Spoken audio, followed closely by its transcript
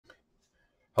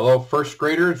Hello, first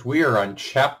graders. We are on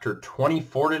chapter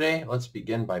 24 today. Let's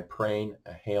begin by praying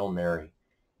a Hail Mary.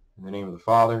 In the name of the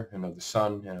Father, and of the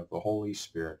Son, and of the Holy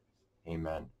Spirit.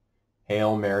 Amen.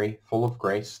 Hail Mary, full of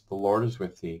grace, the Lord is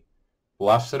with thee.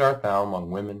 Blessed art thou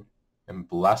among women, and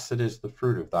blessed is the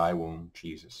fruit of thy womb,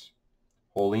 Jesus.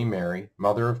 Holy Mary,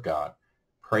 Mother of God,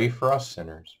 pray for us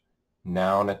sinners,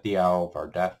 now and at the hour of our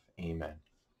death. Amen.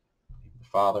 In the name of the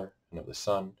Father, and of the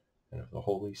Son, and of the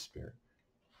Holy Spirit.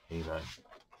 Amen.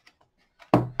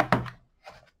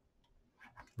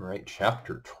 All right,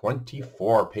 chapter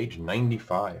 24, page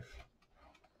 95.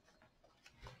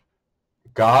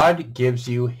 God gives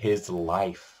you his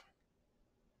life.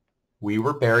 We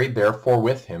were buried, therefore,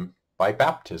 with him by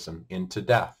baptism into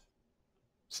death,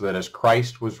 so that as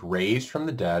Christ was raised from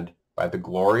the dead by the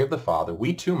glory of the Father,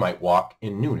 we too might walk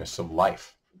in newness of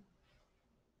life.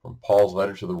 From Paul's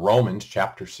letter to the Romans,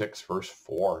 chapter 6, verse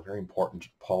 4. Very important.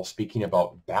 Paul speaking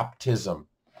about baptism.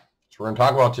 That's what we're going to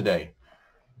talk about today.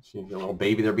 See the little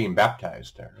baby there being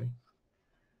baptized there, right?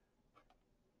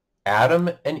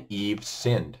 Adam and Eve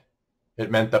sinned.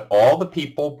 It meant that all the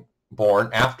people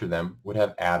born after them would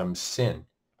have Adam's sin.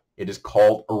 It is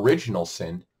called original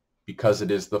sin because it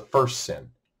is the first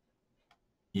sin.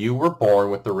 You were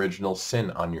born with original sin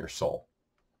on your soul.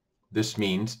 This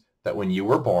means that when you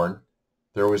were born,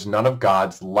 there was none of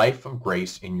God's life of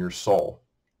grace in your soul.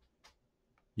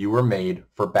 You were made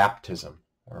for baptism.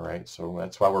 All right, so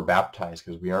that's why we're baptized,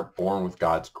 because we aren't born with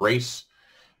God's grace.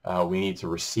 We need to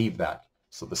receive that.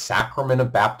 So the sacrament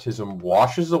of baptism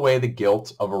washes away the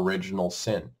guilt of original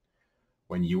sin.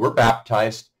 When you were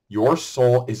baptized, your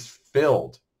soul is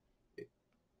filled.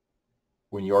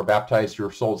 When you are baptized,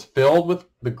 your soul is filled with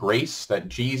the grace that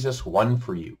Jesus won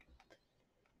for you.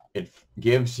 It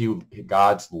gives you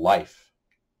God's life.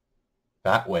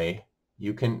 That way,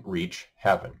 you can reach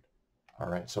heaven. All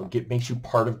right, so it makes you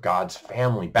part of God's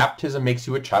family. Baptism makes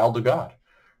you a child of God.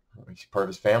 It makes you part of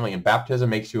his family, and baptism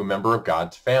makes you a member of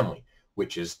God's family,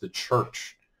 which is the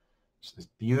church. So it's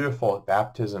beautiful at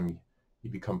baptism. You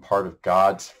become part of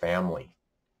God's family.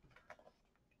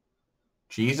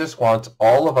 Jesus wants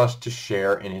all of us to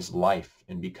share in his life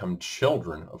and become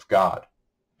children of God.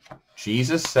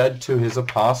 Jesus said to his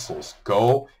apostles,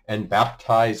 "Go and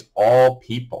baptize all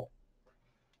people."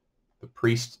 The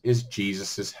priest is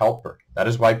Jesus' helper. That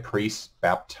is why priests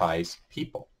baptize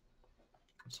people.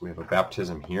 So we have a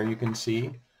baptism here, you can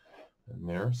see. And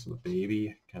there, so the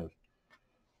baby kind of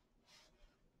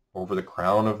over the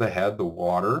crown of the head, the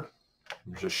water.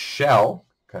 There's a shell,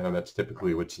 kind of that's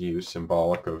typically what's used,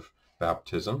 symbolic of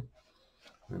baptism.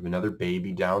 We have another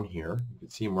baby down here. You can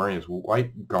see him wearing his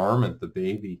white garment, the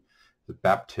baby, the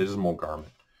baptismal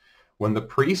garment. When the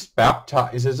priest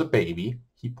baptizes a baby,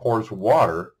 he pours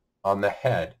water on the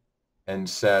head and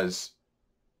says,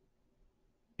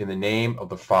 "In the name of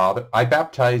the Father, I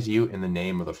baptize you in the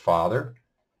name of the Father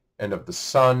and of the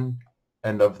Son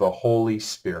and of the Holy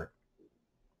Spirit."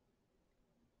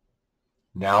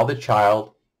 Now the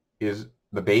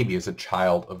baby is a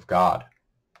child of God.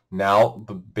 Now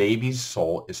the baby's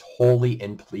soul is holy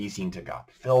and pleasing to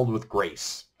God, filled with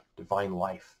grace, divine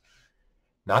life.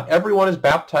 Not everyone is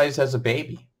baptized as a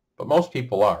baby, but most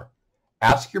people are.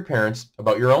 Ask your parents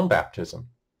about your own baptism.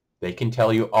 They can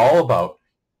tell you all about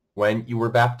when you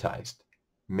were baptized.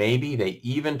 Maybe they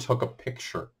even took a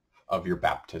picture of your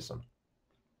baptism.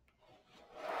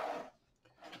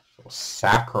 So,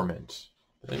 sacrament.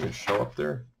 Did I even show up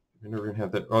there? I never even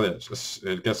had that. Oh, yes.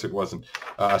 I guess it wasn't.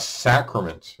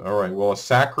 Sacrament. All right. Well, a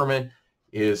sacrament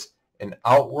is an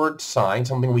outward sign,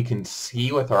 something we can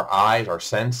see with our eyes, our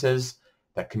senses,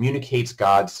 that communicates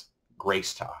God's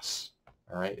grace to us.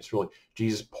 All right, it's really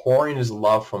Jesus pouring his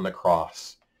love from the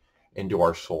cross into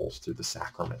our souls through the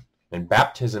sacrament. And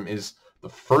baptism is the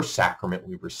first sacrament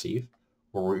we receive,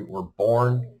 where we were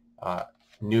born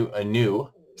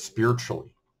anew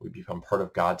spiritually. We become part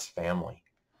of God's family,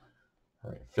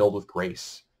 all right, filled with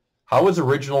grace. How is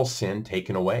original sin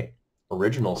taken away?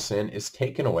 Original sin is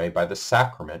taken away by the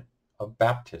sacrament of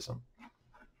baptism.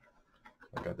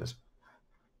 I got this.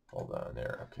 Hold on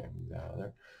there. Okay, down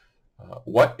there.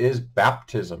 What is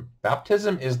baptism?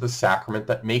 Baptism is the sacrament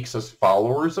that makes us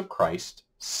followers of Christ,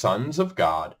 sons of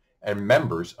God, and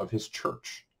members of his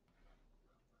church.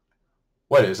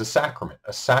 What is a sacrament?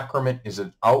 A sacrament is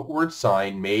an outward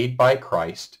sign made by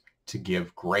Christ to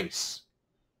give grace.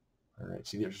 All right,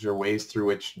 see, these are ways through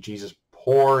which Jesus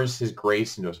pours his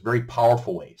grace into us, very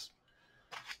powerful ways.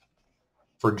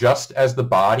 For just as the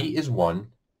body is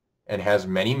one and has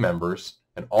many members,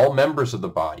 and all members of the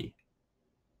body,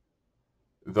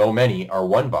 though many, are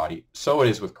one body, so it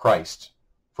is with Christ.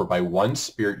 For by one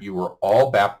Spirit you were all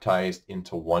baptized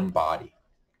into one body.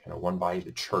 kind of one body,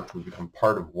 the church. We become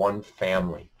part of one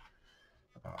family,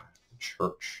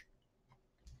 church.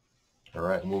 All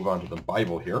right, move on to the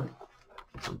Bible here.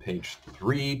 It's on page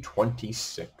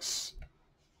 326.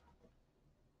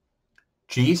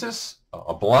 Jesus,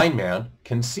 a blind man,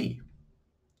 can see.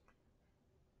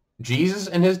 Jesus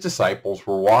and his disciples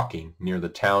were walking near the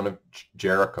town of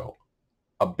Jericho.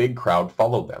 A big crowd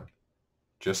followed them.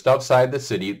 Just outside the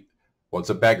city was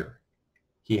a beggar.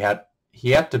 He had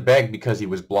to beg because he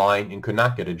was blind and could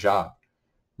not get a job.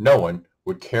 No one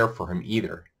would care for him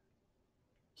either.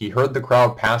 He heard the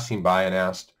crowd passing by and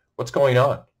asked, "What's going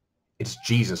on?" "It's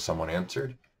Jesus," someone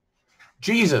answered.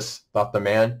 "Jesus," thought the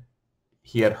man.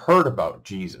 He had heard about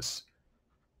Jesus.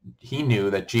 He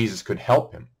knew that Jesus could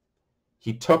help him.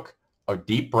 He took a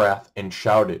deep breath and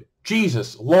shouted,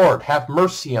 "Jesus, Lord, have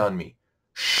mercy on me."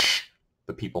 "Shh,"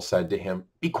 the people said to him.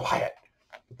 "Be quiet."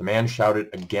 But the man shouted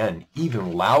again,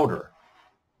 even louder.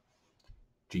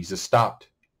 Jesus stopped.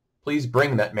 "Please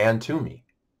bring that man to me,"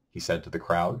 he said to the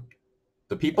crowd.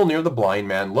 The people near the blind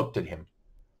man looked at him.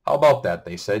 "How about that?"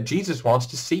 they said. "Jesus wants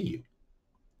to see you."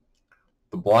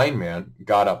 The blind man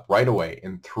got up right away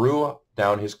and threw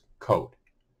down his coat.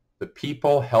 The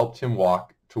people helped him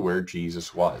walk to where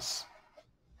Jesus was.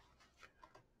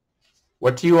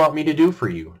 "What do you want me to do for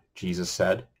you?" Jesus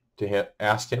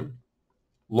asked him.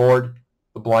 "Lord,"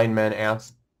 the blind man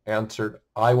answered,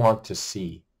 "I want to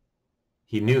see."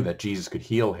 He knew that Jesus could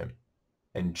heal him,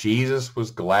 and Jesus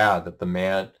was glad that the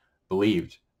man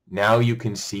believed. "Now you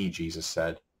can see," Jesus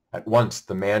said. At once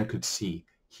the man could see.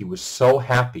 He was so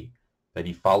happy that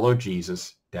he followed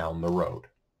Jesus down the road.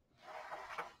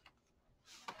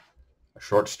 A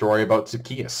short story about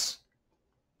Zacchaeus.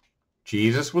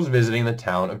 Jesus was visiting the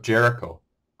town of Jericho.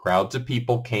 Crowds of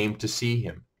people came to see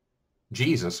him.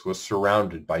 Jesus was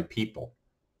surrounded by people.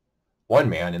 One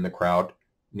man in the crowd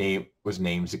was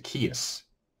named Zacchaeus.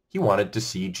 He wanted to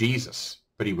see Jesus,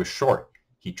 but he was short.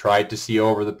 He tried to see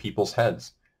over the people's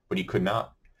heads, but he could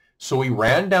not. So he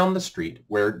ran down the street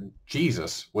where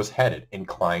Jesus was headed and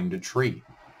climbed a tree.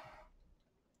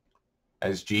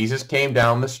 As Jesus came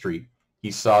down the street,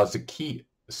 he saw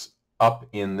Zacchaeus up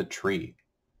in the tree.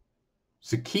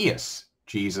 "Zacchaeus,"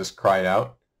 Jesus cried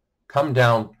out, "come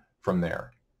down from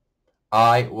there.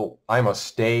 I must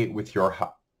stay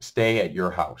at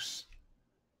your house."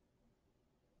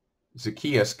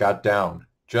 Zacchaeus got down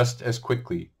just as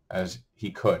quickly as he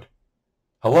could.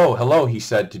 "Hello, hello," he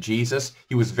said to Jesus.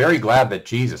 He was very glad that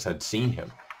Jesus had seen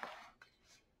him.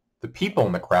 The people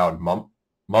in the crowd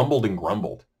mumbled and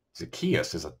grumbled.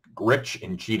 "Zacchaeus is a rich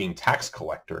and cheating tax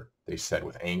collector," they said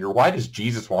with anger. "Why does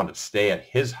Jesus want to stay at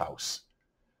his house?"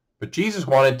 But Jesus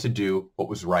wanted to do what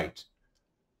was right.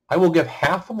 "I will give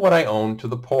half of what I own to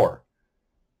the poor,"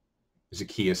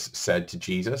 Zacchaeus said to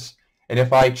Jesus, "and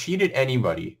if I cheated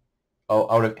anybody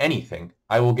out of anything,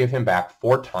 I will give him back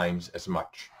 4 times as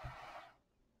much."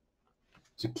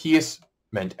 Zacchaeus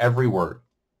meant every word.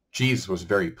 Jesus was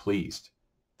very pleased.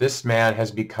 "This man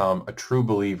has become a true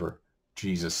believer,"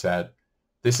 Jesus said.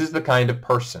 "This is the kind of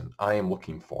person I am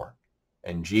looking for."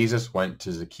 And Jesus went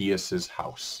to Zacchaeus'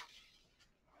 house.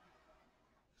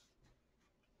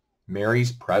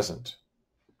 Mary's present.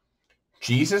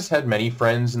 Jesus had many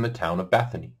friends in the town of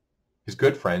Bethany. His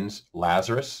good friends,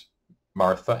 Lazarus,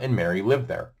 Martha, and Mary lived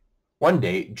there. One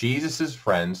day, Jesus'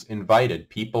 friends invited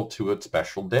people to a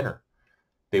special dinner.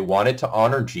 They wanted to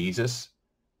honor Jesus.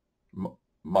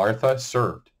 Martha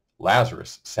served.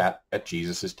 Lazarus sat at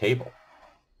Jesus' table.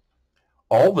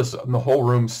 All of a sudden, the whole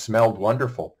room smelled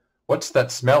wonderful. "What's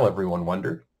that smell?" everyone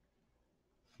wondered.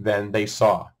 Then they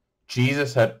saw.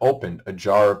 Jesus had opened a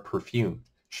jar of perfume.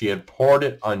 She had poured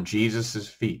it on Jesus'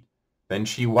 feet. Then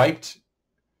she wiped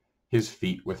his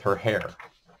feet with her hair.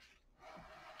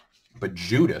 But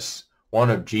Judas, one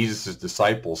of Jesus'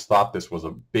 disciples, thought this was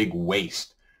a big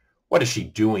waste. "What is she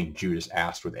doing?" Judas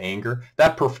asked with anger.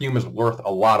 "That perfume is worth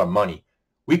a lot of money.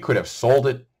 We could have sold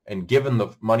it and given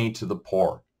the money to the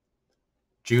poor."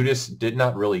 Judas did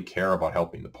not really care about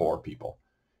helping the poor people.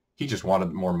 He just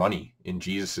wanted more money in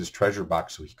Jesus' treasure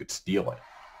box so he could steal it.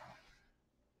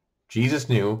 Jesus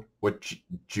knew what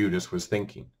Judas was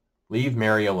thinking. "Leave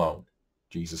Mary alone,"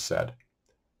 Jesus said.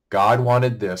 "God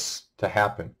wanted this to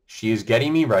happen. She is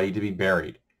getting me ready to be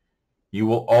buried. You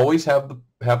will always have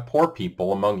poor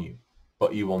people among you,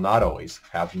 but you will not always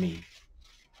have me."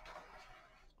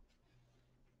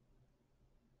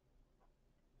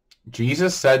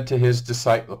 Jesus said to his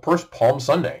disciples, first Palm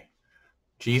Sunday,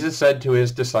 Jesus said to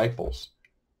his disciples,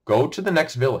 "Go to the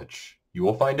next village. You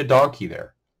will find a donkey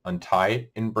there. Untie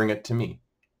it and bring it to me.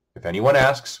 If anyone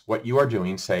asks what you are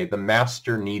doing, say, 'The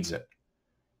master needs it.'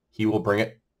 He will bring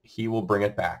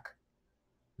it back."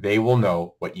 They will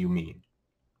know what you mean."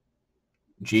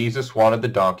 Jesus wanted the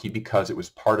donkey because it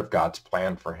was part of God's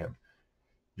plan for him.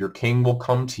 "Your king will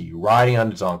come to you riding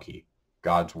on a donkey,"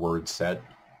 God's word said.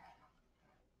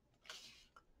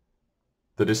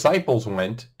 The disciples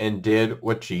went and did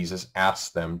what Jesus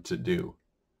asked them to do.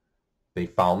 They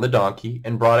found the donkey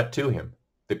and brought it to him.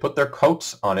 They put their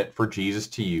coats on it for Jesus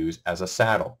to use as a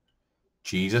saddle.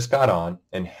 Jesus got on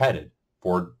and headed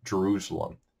for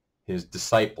Jerusalem. His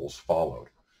disciples followed.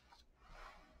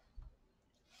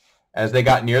 As they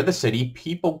got near the city,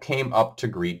 people came up to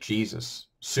greet Jesus.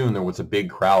 Soon there was a big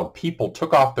crowd. People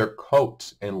took off their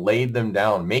coats and laid them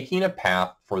down, making a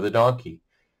path for the donkey.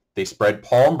 They spread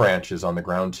palm branches on the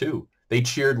ground too. They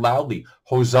cheered loudly,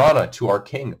 "Hosanna to our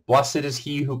King! Blessed is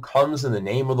he who comes in the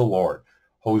name of the Lord!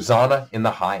 Hosanna in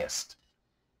the highest!"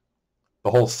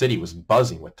 The whole city was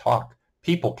buzzing with talk.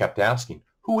 People kept asking,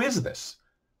 "Who is this?"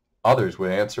 Others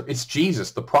would answer, "It's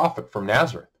Jesus, the prophet from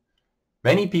Nazareth."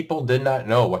 Many people did not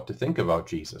know what to think about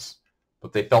Jesus,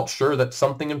 but they felt sure that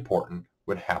something important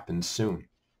would happen soon.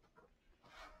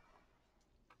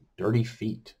 Dirty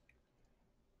feet.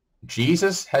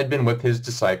 Jesus had been with his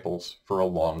disciples for a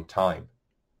long time,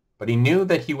 but he knew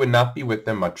that he would not be with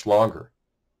them much longer.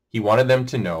 He wanted them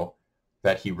to know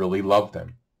that he really loved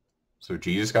them. So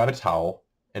Jesus got a towel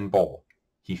and bowl.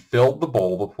 He filled the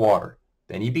bowl with water.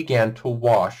 Then he began to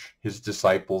wash his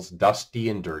disciples' dusty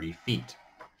and dirty feet.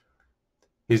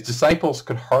 His disciples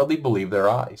could hardly believe their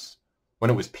eyes. When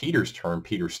it was Peter's turn,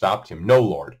 Peter stopped him. "No,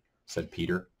 Lord," said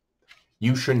Peter.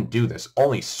 "You shouldn't do this.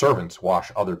 Only servants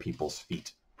wash other people's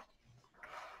feet."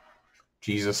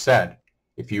 Jesus said,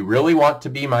 "If you really want to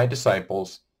be my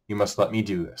disciples, you must let me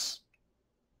do this."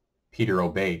 Peter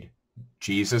obeyed.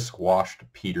 Jesus washed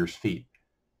Peter's feet.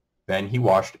 Then he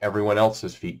washed everyone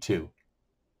else's feet too.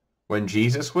 When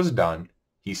Jesus was done,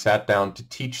 he sat down to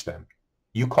teach them.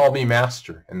 "You call me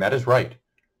master, and that is right.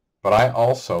 But I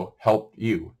also help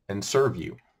you and serve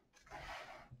you.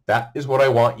 That is what I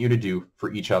want you to do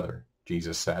for each other,"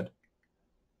 Jesus said.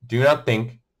 "Do not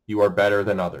think you are better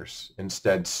than others.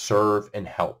 Instead, serve and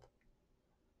help.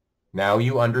 Now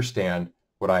you understand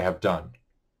what I have done.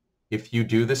 If you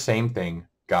do the same thing,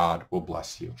 God will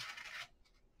bless you."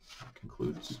 That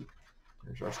concludes.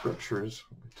 There's our scriptures.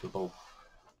 We'll get to the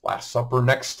Last Supper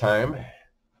next time.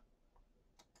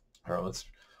 All right,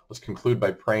 let's conclude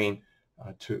by praying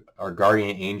to our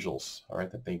guardian angels, all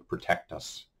right, that they protect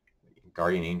us.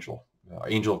 Guardian angel,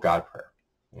 angel of God prayer.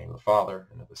 In the name of the Father,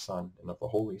 and of the Son, and of the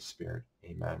Holy Spirit.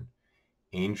 Amen.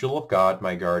 Angel of God,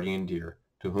 my guardian dear,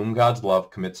 to whom God's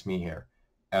love commits me here,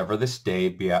 ever this day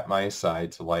be at my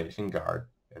side to light and guard,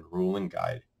 and rule and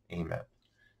guide. Amen.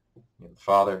 In the name of the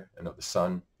Father, and of the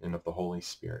Son, and of the Holy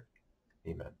Spirit.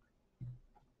 Amen.